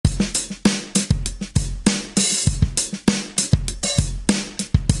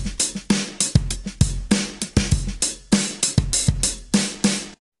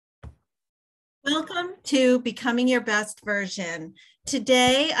to Becoming Your Best Version.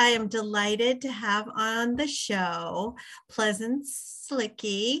 Today, I am delighted to have on the show Pleasance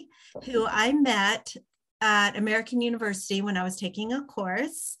Slicky, who I met at American University when I was taking a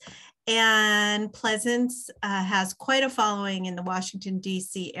course. And Pleasance has quite a following in the Washington,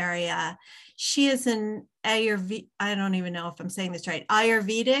 D.C. area. She is an I don't even know if I'm saying this right,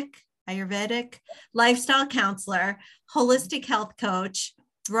 Ayurvedic lifestyle counselor, holistic health coach,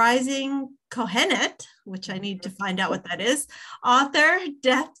 rising Kohenet, which I need to find out what that is, author,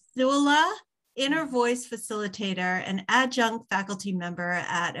 death doula, inner voice facilitator, and adjunct faculty member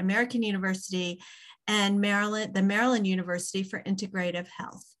at American University and the Maryland University for Integrative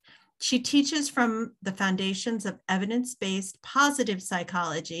Health. She teaches from the foundations of evidence-based positive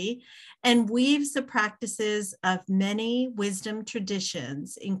psychology and weaves the practices of many wisdom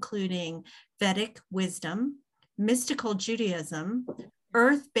traditions, including Vedic wisdom, mystical Judaism,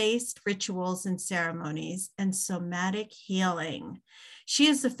 earth-based rituals and ceremonies, and somatic healing. She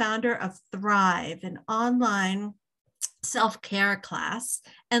is the founder of Thrive, an online self-care class,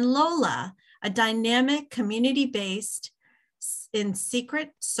 and Lola, a dynamic community-based in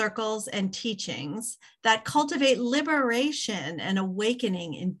secret circles and teachings that cultivate liberation and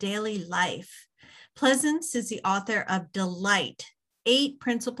awakening in daily life. Pleasance is the author of Delight, 8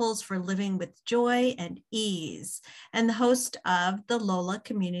 Principles for Living with Joy and Ease, and the host of the Lola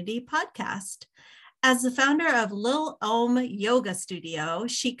Community Podcast. As the founder of Lil Om Yoga Studio,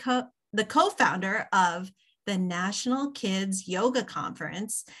 the co-founder of the National Kids Yoga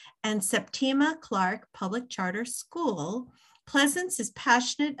Conference and Septima Clark Public Charter School, Pleasance is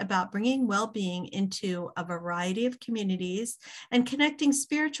passionate about bringing well-being into a variety of communities and connecting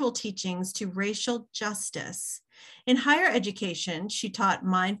spiritual teachings to racial justice. In higher education, she taught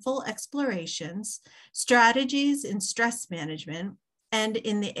mindful explorations, strategies in stress management, and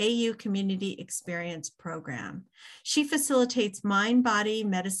in the AU Community Experience Program. She facilitates mind-body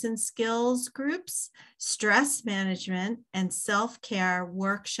medicine skills groups, stress management, and self-care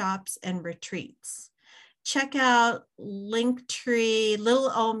workshops and retreats. Check out Linktree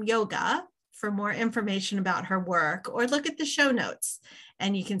Lil Om Yoga for more information about her work, or look at the show notes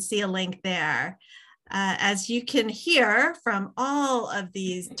and you can see a link there. As you can hear from all of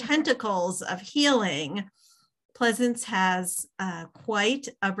these tentacles of healing, Pleasance has quite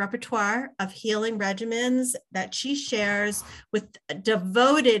a repertoire of healing regimens that she shares with a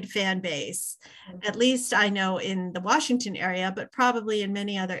devoted fan base, at least I know in the Washington area, but probably in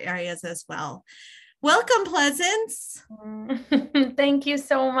many other areas as well. Welcome, Pleasance. Thank you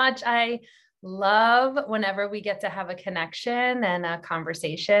so much. I love whenever we get to have a connection and a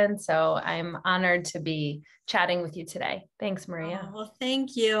conversation. So I'm honored to be chatting with you today. Thanks, Maria. Oh, well,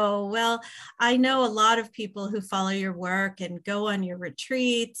 thank you. Well, I know a lot of people who follow your work and go on your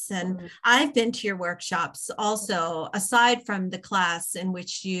retreats, and I've been to your workshops also, aside from the class in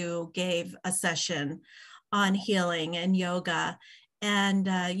which you gave a session on healing and yoga. And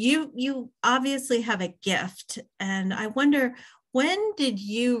you obviously have a gift. And I wonder, when did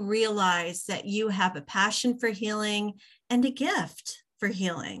you realize that you have a passion for healing and a gift for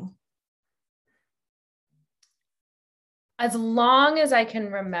healing? As long as I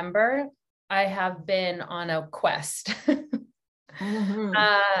can remember, I have been on a quest. And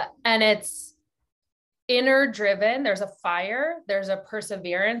it's inner driven. There's a fire, there's a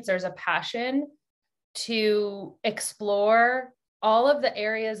perseverance, there's a passion to explore all of the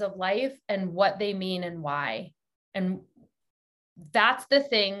areas of life and what they mean and why. And that's the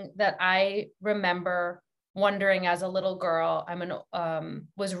thing that I remember wondering as a little girl.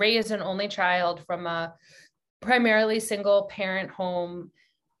 Was raised an only child from a primarily single parent home,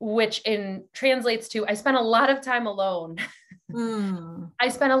 which translates to, I spent a lot of time alone. I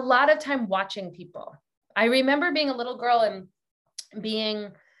spent a lot of time watching people. I remember being a little girl and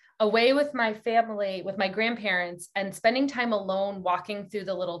being away with my family, with my grandparents, and spending time alone walking through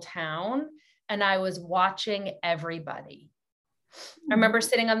the little town. And I was watching everybody. I remember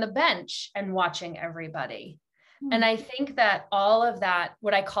sitting on the bench and watching everybody. And I think that all of that,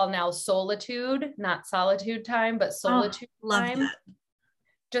 what I call now solitude, not solitude time, but solitude time,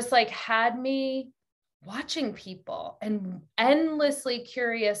 just like had me watching people and endlessly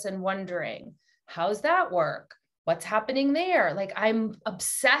curious and wondering, how's that work? What's happening there? Like, I'm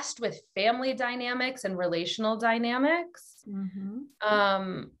obsessed with family dynamics and relational dynamics.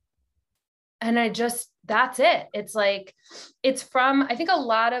 And that's it. It's like, it's from, I think a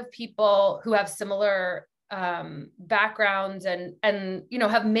lot of people who have similar backgrounds and,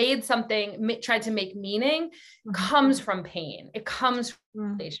 have made something, tried to make meaning, comes from pain. It comes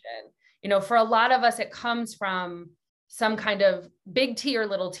from relation. For a lot of us, it comes from some kind of big T or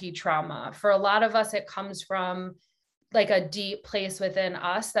little t trauma. For a lot of us, it comes from like a deep place within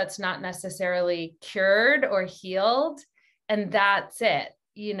us that's not necessarily cured or healed. And that's it,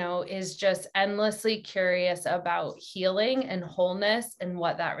 you know, is just endlessly curious about healing and wholeness and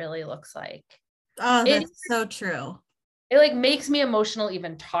what that really looks like. Oh, that's so true. It like makes me emotional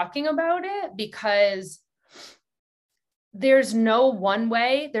even talking about it, because there's no one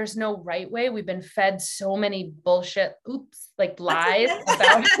way, there's no right way. We've been fed so many bullshit, like lies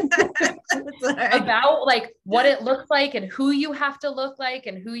about, about like what it looks like and who you have to look like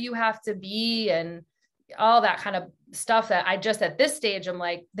and who you have to be and all that kind of stuff that I just, at this stage, I'm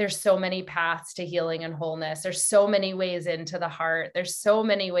like, there's so many paths to healing and wholeness. There's so many ways into the heart. There's so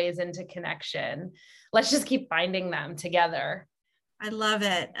many ways into connection. Let's just keep finding them together. I love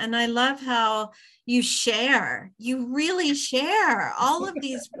it. And I love how you really share all of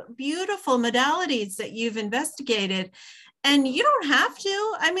these beautiful modalities that you've investigated. And you don't have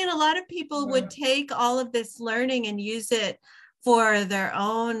to. I mean, a lot of people would take all of this learning and use it for their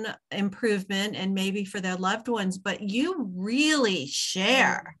own improvement and maybe for their loved ones, but you really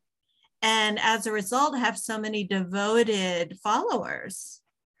share. And as a result, have so many devoted followers.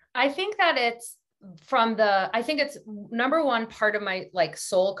 I think that it's I think it's number one part of my like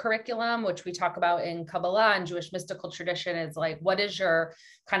soul curriculum, which we talk about in Kabbalah and Jewish mystical tradition, is like, what is your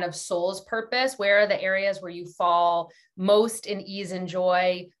kind of soul's purpose? Where are the areas where you fall most in ease and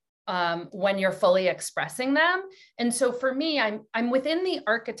joy when you're fully expressing them? And so for me, I'm within the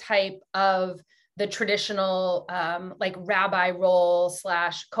archetype of the traditional like rabbi role /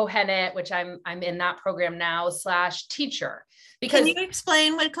 Kohenet, which I'm in that program now / teacher. Because can you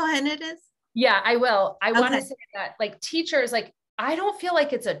explain what Kohenet is? Yeah, I will. I want to say that like teachers, like, I don't feel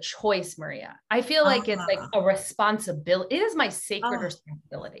like it's a choice, Maria. I feel like it's like a responsibility. It is my sacred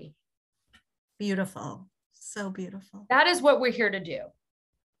responsibility. Beautiful. So beautiful. That is what we're here to do.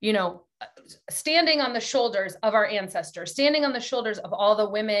 You know, standing on the shoulders of our ancestors, standing on the shoulders of all the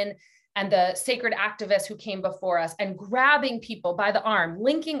women and the sacred activists who came before us, and grabbing people by the arm,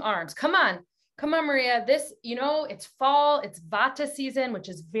 linking arms. Come on, Maria. This, you know, it's fall, it's Vata season, which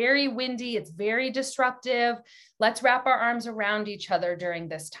is very windy. It's very disruptive. Let's wrap our arms around each other during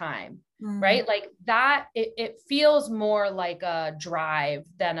this time, right? Like that, it feels more like a drive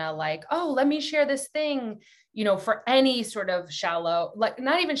than a like, oh, let me share this thing, you know, for any sort of shallow, like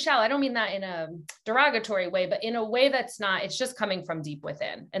not even shallow. I don't mean that in a derogatory way, but in a way that's not, it's just coming from deep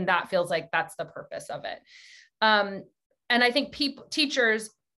within. And that feels like that's the purpose of it. And I think people, teachers,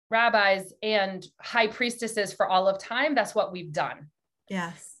 rabbis, and high priestesses for all of time, that's what we've done.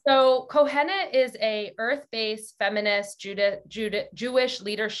 Yes. So Kohenet is a earth-based feminist Jewish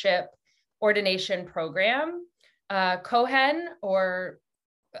leadership ordination program. Kohen are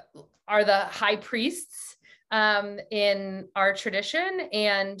the high priests in our tradition,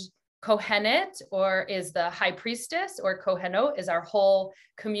 and Kohenet is the high priestess, or Kohenot is our whole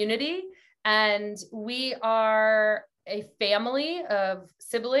community. And we are a family of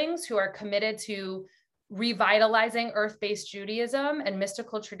siblings who are committed to revitalizing earth-based Judaism and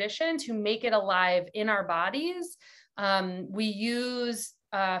mystical tradition to make it alive in our bodies. We use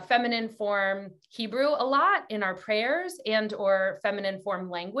feminine form Hebrew a lot in our prayers and or feminine form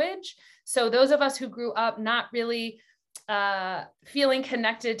language. So those of us who grew up not really feeling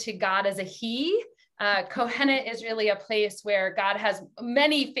connected to God as a he, Kohenet is really a place where God has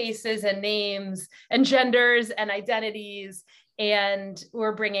many faces and names and genders and identities. And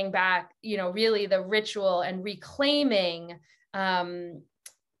we're bringing back, you know, really the ritual and reclaiming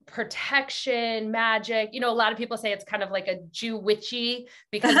protection, magic. You know, a lot of people say it's kind of like a Jew witchy,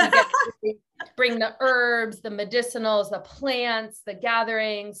 because we get to bring the herbs, the medicinals, the plants, the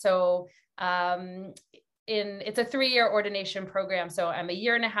gathering. So it's a 3-year ordination program. So I'm a 1.5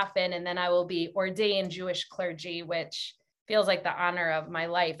 years in, and then I will be ordained Jewish clergy, which feels like the honor of my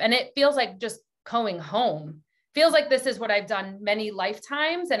life. And it feels like just going home. Feels like this is what I've done many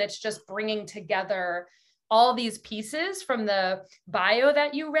lifetimes. And it's just bringing together all these pieces from the bio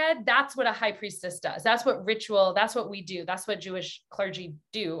that you read. That's what a high priestess does. That's what ritual, that's what we do. That's what Jewish clergy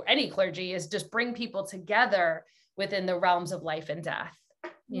do. Any clergy is just bring people together within the realms of life and death.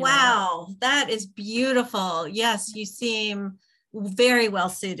 Wow, that is beautiful. Yes, you seem very well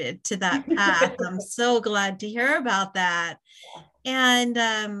suited to that path. I'm so glad to hear about that. And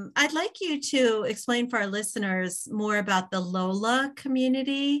I'd like you to explain for our listeners more about the Lola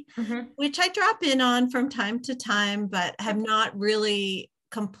community, which I drop in on from time to time, but have not really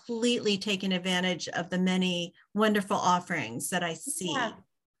completely taken advantage of the many wonderful offerings that I see. Yeah.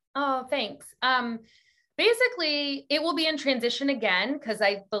 Oh, thanks. basically it will be in transition again, because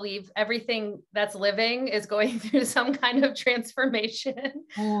I believe everything that's living is going through some kind of transformation,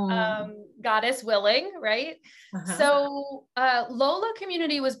 goddess willing, right? So Lola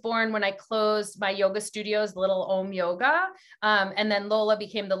Community was born when I closed my yoga studios, Little Om Yoga. And then Lola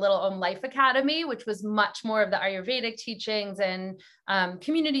became the Little Om Life Academy, which was much more of the Ayurvedic teachings and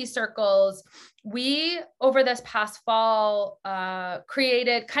community circles. We, over this past fall,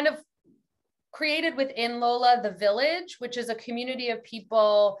 created within Lola the Village, which is a community of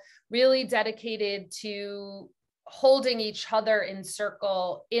people really dedicated to holding each other in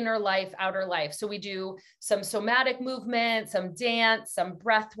circle, inner life, outer life. So we do some somatic movement, some dance, some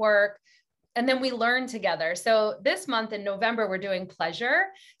breath work, and then we learn together. So this month in November, we're doing pleasure.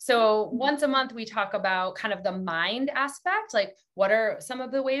 So once a month, we talk about kind of the mind aspect, like what are some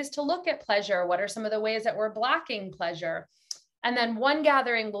of the ways to look at pleasure? What are some of the ways that we're blocking pleasure? And then one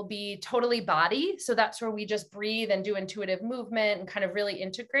gathering will be totally body. So that's where we just breathe and do intuitive movement and kind of really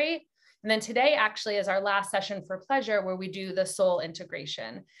integrate. And then today actually is our last session for pleasure, where we do the soul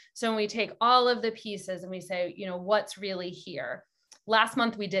integration. So when we take all of the pieces and we say, you know, what's really here? Last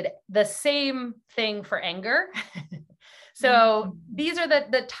month, we did the same thing for anger. So these are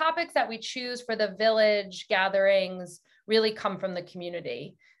the topics that we choose for the village gatherings really come from the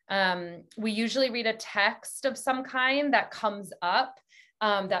community. We usually read a text of some kind that comes up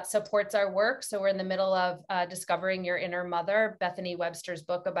that supports our work. So we're in the middle of Discovering Your Inner Mother, Bethany Webster's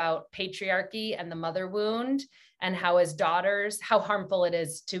book about patriarchy and the mother wound, and how as daughters, how harmful it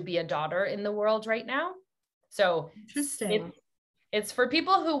is to be a daughter in the world right now. So interesting. It's for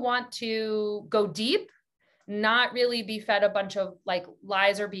people who want to go deep, not really be fed a bunch of like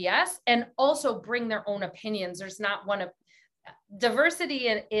lies or BS, and also bring their own opinions. There's not one of diversity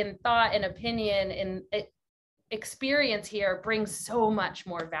in thought and opinion and experience here brings so much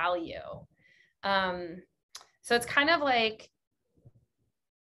more value. So it's kind of like,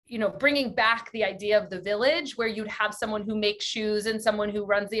 you know, bringing back the idea of the village, where you'd have someone who makes shoes and someone who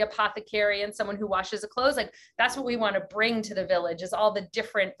runs the apothecary and someone who washes the clothes. Like that's what we want to bring to the village, is all the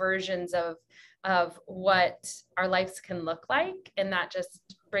different versions of what our lives can look like. And that just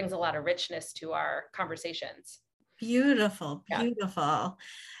brings a lot of richness to our conversations. Beautiful, beautiful. Yeah.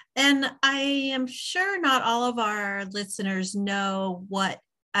 And I am sure not all of our listeners know what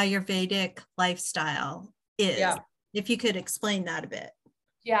Ayurvedic lifestyle is. Yeah. If you could explain that a bit.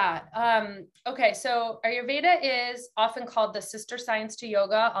 Yeah. Okay. So Ayurveda is often called the sister science to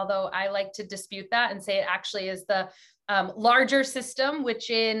yoga, although I like to dispute that and say it actually is the larger system,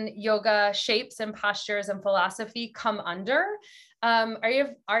 which in yoga shapes and postures and philosophy come under.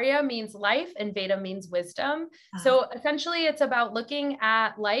 Arya means life and Veda means wisdom. So essentially it's about looking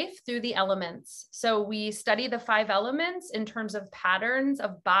at life through the elements. So we study the 5 elements in terms of patterns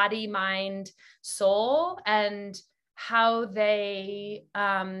of body, mind, soul, and how they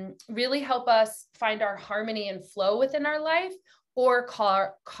really help us find our harmony and flow within our life, or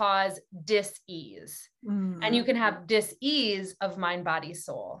cause dis-ease. And you can have dis-ease of mind, body,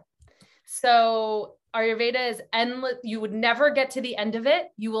 soul. So Ayurveda is endless. You would never get to the end of it.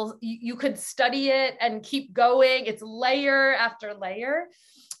 You could study it and keep going. It's layer after layer.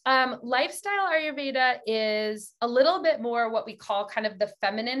 Lifestyle Ayurveda is a little bit more what we call kind of the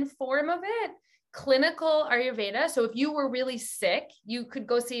feminine form of it. Clinical Ayurveda. So if you were really sick, you could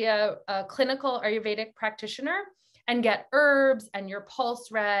go see a clinical Ayurvedic practitioner and get herbs and your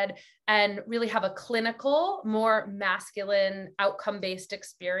pulse read and really have a clinical, more masculine outcome-based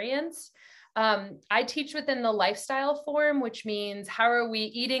experience. I teach within the lifestyle form, which means how are we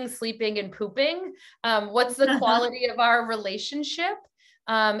eating, sleeping, and pooping? What's the quality of our relationship?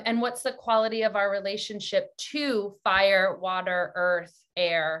 And what's the quality of our relationship to fire, water, earth,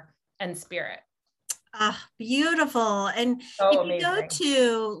 air, and spirit? Beautiful. And if you go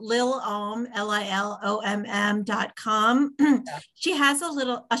to Lilom, LILOMM.com, she has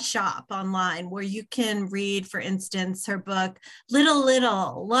a shop online where you can read, for instance, her book, Little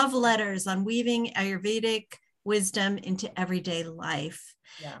Love Letters on Weaving Ayurvedic Wisdom into Everyday Life.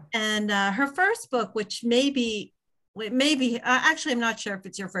 Yeah. And her first book, which maybe actually, I'm not sure if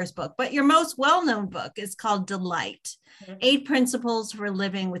it's your first book, but your most well-known book is called Delight, 8 Principles for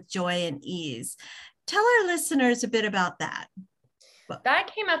Living with Joy and Ease. Tell our listeners a bit about that.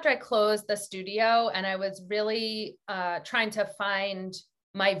 That came after I closed the studio, and I was really trying to find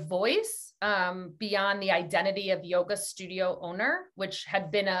my voice beyond the identity of yoga studio owner, which had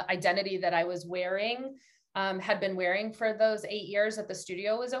been an identity that I was wearing, had been wearing for those 8 years that the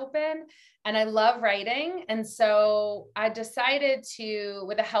studio was open. And I love writing. And so I decided to,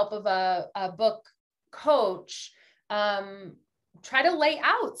 with the help of a book coach, try to lay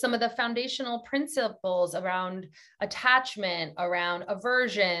out some of the foundational principles around attachment, around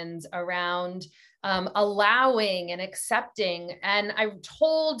aversions, around allowing and accepting. And I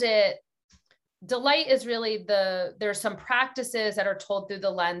told it, delight is really there's some practices that are told through the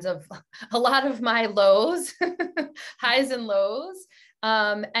lens of a lot of my lows, highs and lows.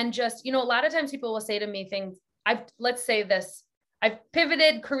 And just, a lot of times people will say to me things, let's say this, I've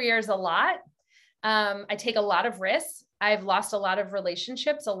pivoted careers a lot. I take a lot of risks. I've lost a lot of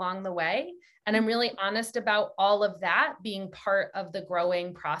relationships along the way. And I'm really honest about all of that being part of the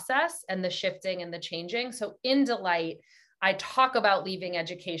growing process and the shifting and the changing. So in Delight, I talk about leaving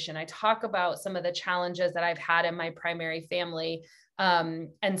education. I talk about some of the challenges that I've had in my primary family, and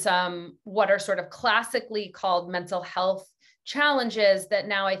some what are sort of classically called mental health challenges that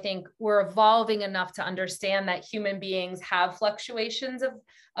now I think we're evolving enough to understand that human beings have fluctuations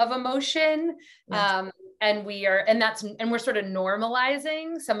of emotion. Yes. And we're sort of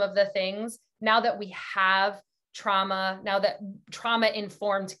normalizing some of the things now that we have trauma, now that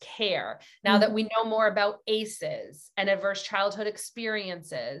trauma-informed care, now that we know more about ACEs and adverse childhood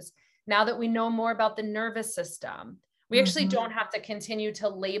experiences, now that we know more about the nervous system, we actually don't have to continue to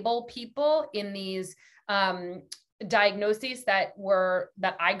label people in these diagnoses that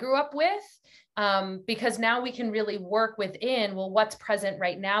I grew up with, because now we can really work within, well, what's present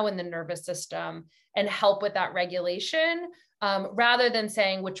right now in the nervous system and help with that regulation, rather than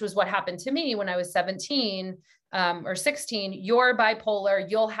saying, which was what happened to me when I was 17 or 16, you're bipolar,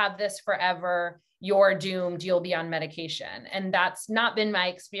 you'll have this forever, you're doomed, you'll be on medication. And that's not been my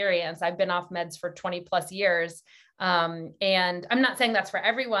experience. I've been off meds for 20 plus years. And I'm not saying that's for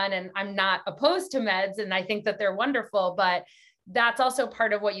everyone, and I'm not opposed to meds, and I think that they're wonderful, but that's also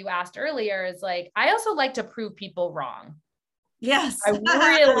part of what you asked earlier is like, I also like to prove people wrong. Yes. I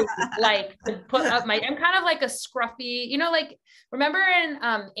really like to put up I'm kind of like a scruffy, like, remember in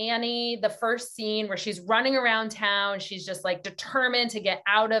Annie, the first scene where she's running around town, she's just like determined to get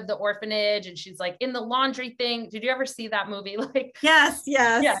out of the orphanage, and she's like in the laundry thing. Did you ever see that movie? Like, yes.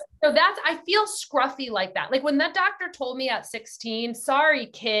 Yeah. So I feel scruffy like that. Like when that doctor told me at 16, sorry,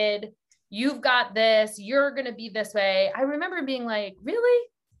 kid, you've got this, you're going to be this way. I remember being like, really?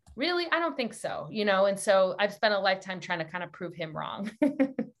 I don't think so, and so I've spent a lifetime trying to kind of prove him wrong.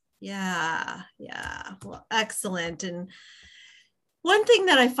 Yeah. Well, excellent. And one thing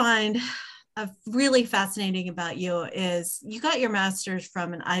that I find really fascinating about you is you got your master's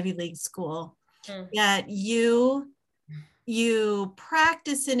from an Ivy League school, yet you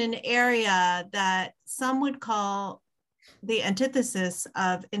practice in an area that some would call the antithesis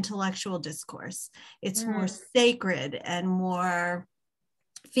of intellectual discourse. It's more sacred and more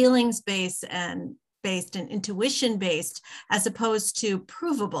feelings-based and intuition-based, as opposed to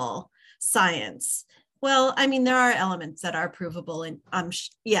provable science. Well, I mean, there are elements that are provable, and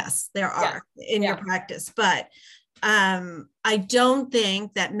yes, there are in your practice, but I don't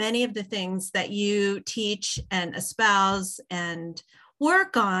think that many of the things that you teach and espouse and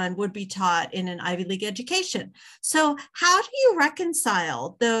work on would be taught in an Ivy League education. So how do you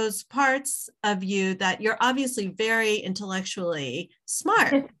reconcile those parts of you that you're obviously very intellectually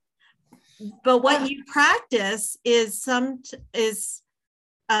smart, but what you practice is something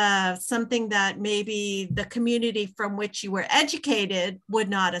that maybe the community from which you were educated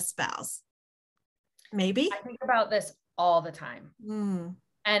would not espouse? Maybe? I think about this all the time.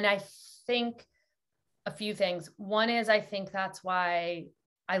 And I think a few things. One is, I think that's why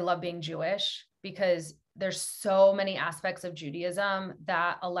I love being Jewish, because there's so many aspects of Judaism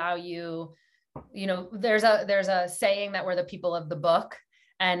that allow you, there's a saying that we're the people of the book.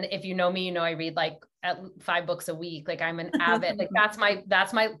 And if you know me, I read like 5 books a week. Like I'm an avid, like that's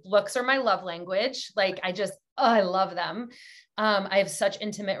my books are my love language. Like I love them. I have such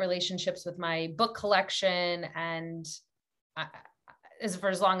intimate relationships with my book collection, and for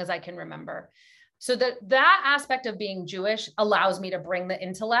as long as I can remember. So that aspect of being Jewish allows me to bring the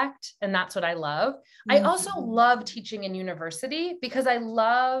intellect, and that's what I love. I also love teaching in university because I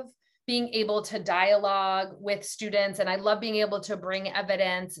love being able to dialogue with students, and I love being able to bring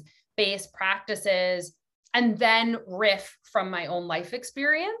evidence-based practices and then riff from my own life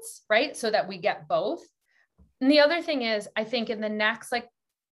experience, right? So that we get both. And the other thing is, I think in the next,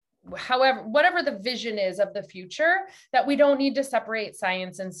 whatever the vision is of the future, that we don't need to separate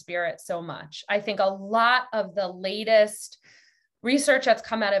science and spirit so much. I think a lot of the latest research that's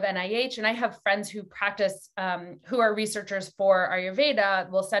come out of NIH, and I have friends who practice, who are researchers for Ayurveda,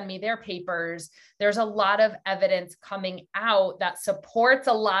 will send me their papers. There's a lot of evidence coming out that supports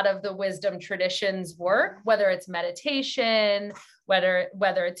a lot of the wisdom traditions work, whether it's meditation, whether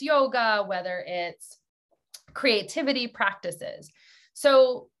it's yoga, whether it's creativity practices.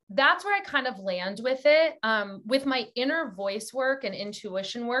 So that's where I kind of land with it. With my inner voice work and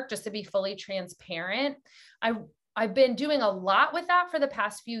intuition work, just to be fully transparent, I've been doing a lot with that for the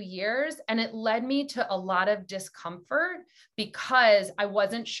past few years, and it led me to a lot of discomfort because I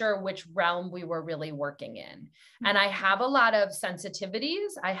wasn't sure which realm we were really working in. And I have a lot of sensitivities.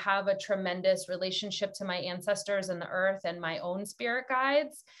 I have a tremendous relationship to my ancestors and the earth and my own spirit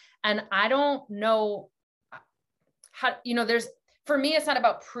guides. And I don't know how, for me, it's not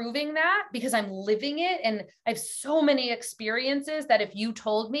about proving that because I'm living it. And I have so many experiences that if you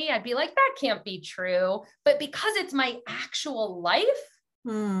told me, I'd be like, that can't be true. But because it's my actual life,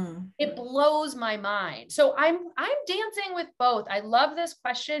 it blows my mind. So I'm dancing with both. I love this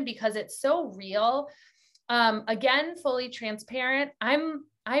question because it's so real. Again, fully transparent.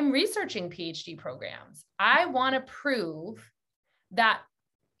 I'm researching PhD programs. I want to prove that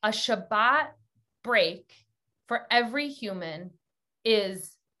a Shabbat break for every human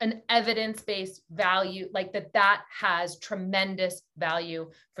is an evidence-based value, like that has tremendous value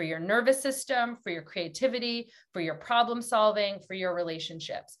for your nervous system, for your creativity, for your problem solving, for your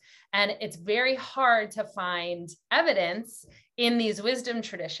relationships. And it's very hard to find evidence in these wisdom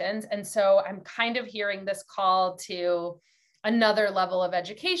traditions. And so I'm kind of hearing this call to another level of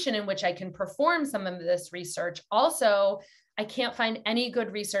education in which I can perform some of this research. Also, I can't find any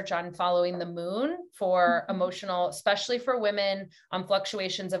good research on following the moon for emotional, especially for women, on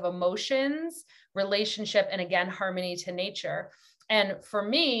fluctuations of emotions, relationship, and again, harmony to nature. And for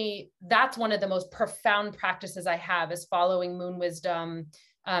me, that's one of the most profound practices I have is following moon wisdom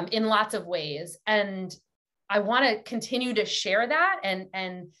in lots of ways. And I want to continue to share that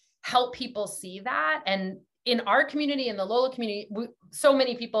and help people see that. And in our community, in the Lola community, so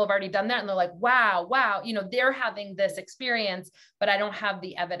many people have already done that. And they're like, wow, they're having this experience, but I don't have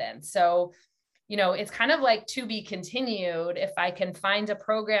the evidence. So, it's kind of like to be continued. If I can find a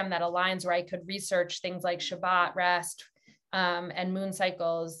program that aligns where I could research things like Shabbat, rest, and moon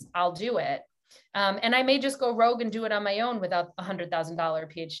cycles, I'll do it. And I may just go rogue and do it on my own without $100,000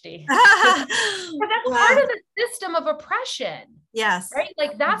 PhD. But that's part of the system of oppression. Yes. Right.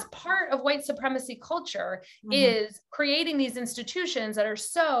 Like that's part of white supremacy culture is creating these institutions that are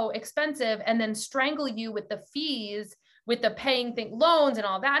so expensive and then strangle you with the fees, with the paying loans and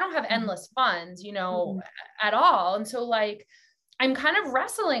all that. I don't have endless funds, at all. And so like, I'm kind of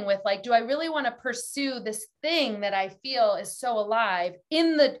wrestling with like, do I really want to pursue this thing that I feel is so alive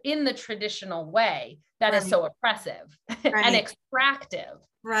in the traditional way that is so oppressive and extractive?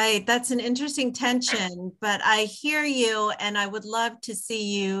 Right. That's an interesting tension, but I hear you and I would love to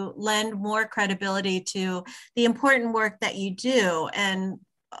see you lend more credibility to the important work that you do. And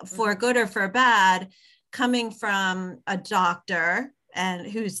for good or for bad, coming from a doctor and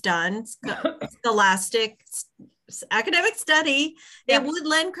who's done scholastic academic study, it would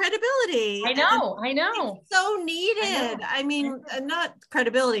lend credibility. I know. It's so needed. I mean, not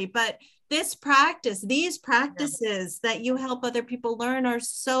credibility, but these practices that you help other people learn are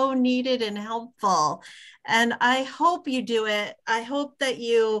so needed and helpful. And I hope you do it. I hope that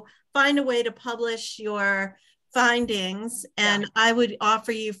you find a way to publish your findings, and I would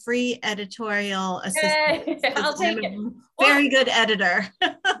offer you free editorial assistance. I'll take it. Very good editor. The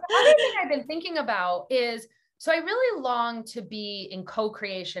other thing I've been thinking about is, so I really long to be in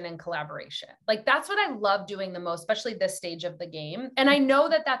co-creation and collaboration. Like that's what I love doing the most, especially this stage of the game. And I know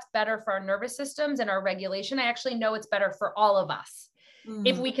that that's better for our nervous systems and our regulation. I actually know it's better for all of us.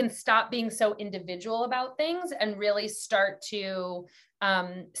 If we can stop being so individual about things and really start to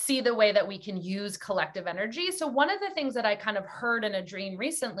see the way that we can use collective energy. So one of the things that I kind of heard in a dream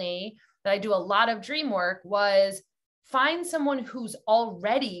recently that I do a lot of dream work was find someone who's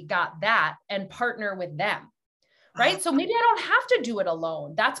already got that and partner with them. Right. So maybe I don't have to do it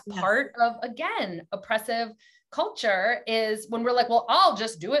alone. That's part of, again, oppressive culture is when we're like, well, I'll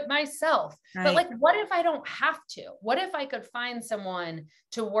just do it myself. Right. But like, what if I don't have to? What if I could find someone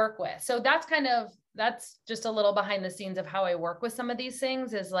to work with? So that's just a little behind the scenes of how I work with some of these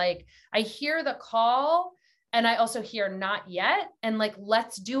things is like, I hear the call and I also hear not yet. And like,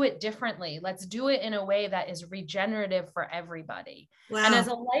 let's do it differently. Let's do it in a way that is regenerative for everybody. Wow. And as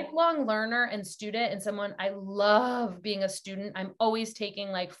a lifelong learner and student and someone, I love being a student. I'm always taking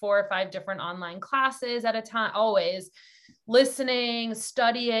like 4 or 5 different online classes at a time, always listening,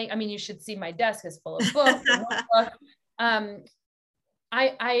 studying. I mean, you should see my desk is full of books.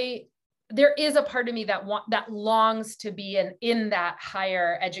 There is a part of me that longs to be in that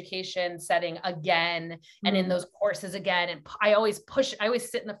higher education setting again, and in those courses again. And I always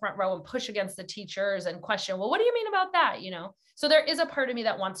sit in the front row and push against the teachers and question, well, what do you mean about that? So there is a part of me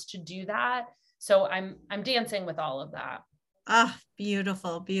that wants to do that. So I'm dancing with all of that. Ah,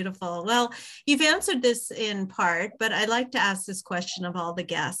 beautiful, beautiful. Well, you've answered this in part, but I like to ask this question of all the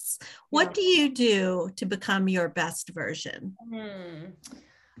guests. What do you do to become your best version?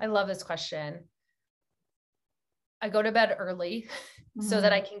 I love this question. I go to bed early so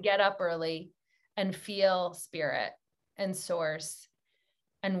that I can get up early and feel spirit and source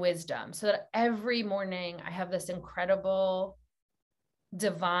and wisdom, so that every morning I have this incredible,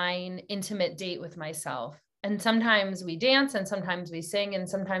 divine, intimate date with myself. And sometimes we dance, and sometimes we sing, and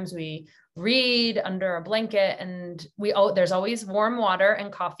sometimes we read under a blanket, and there's always warm water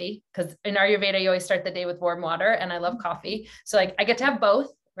and coffee, because in Ayurveda you always start the day with warm water, and I love coffee, so like I get to have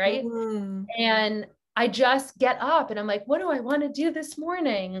both, right? And I just get up and I'm like, what do I want to do this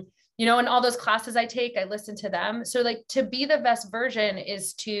morning? You know, and all those classes I take, I listen to them. So like, to be the best version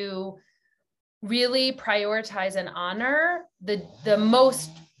is to really prioritize and honor the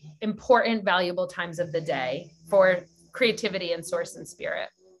most important, valuable times of the day for creativity and source and spirit.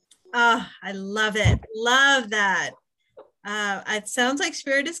 Oh, I love it. Love that. It sounds like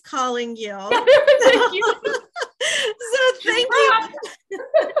spirit is calling you. Thank you. So thank you.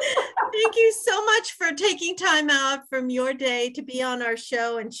 Thank you so much for taking time out from your day to be on our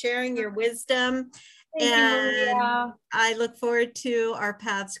show and sharing your wisdom. Thank you, Maria. I look forward to our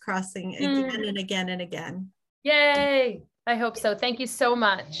paths crossing again and again and again. Yay. I hope so. Thank you so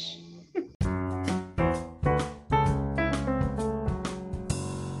much.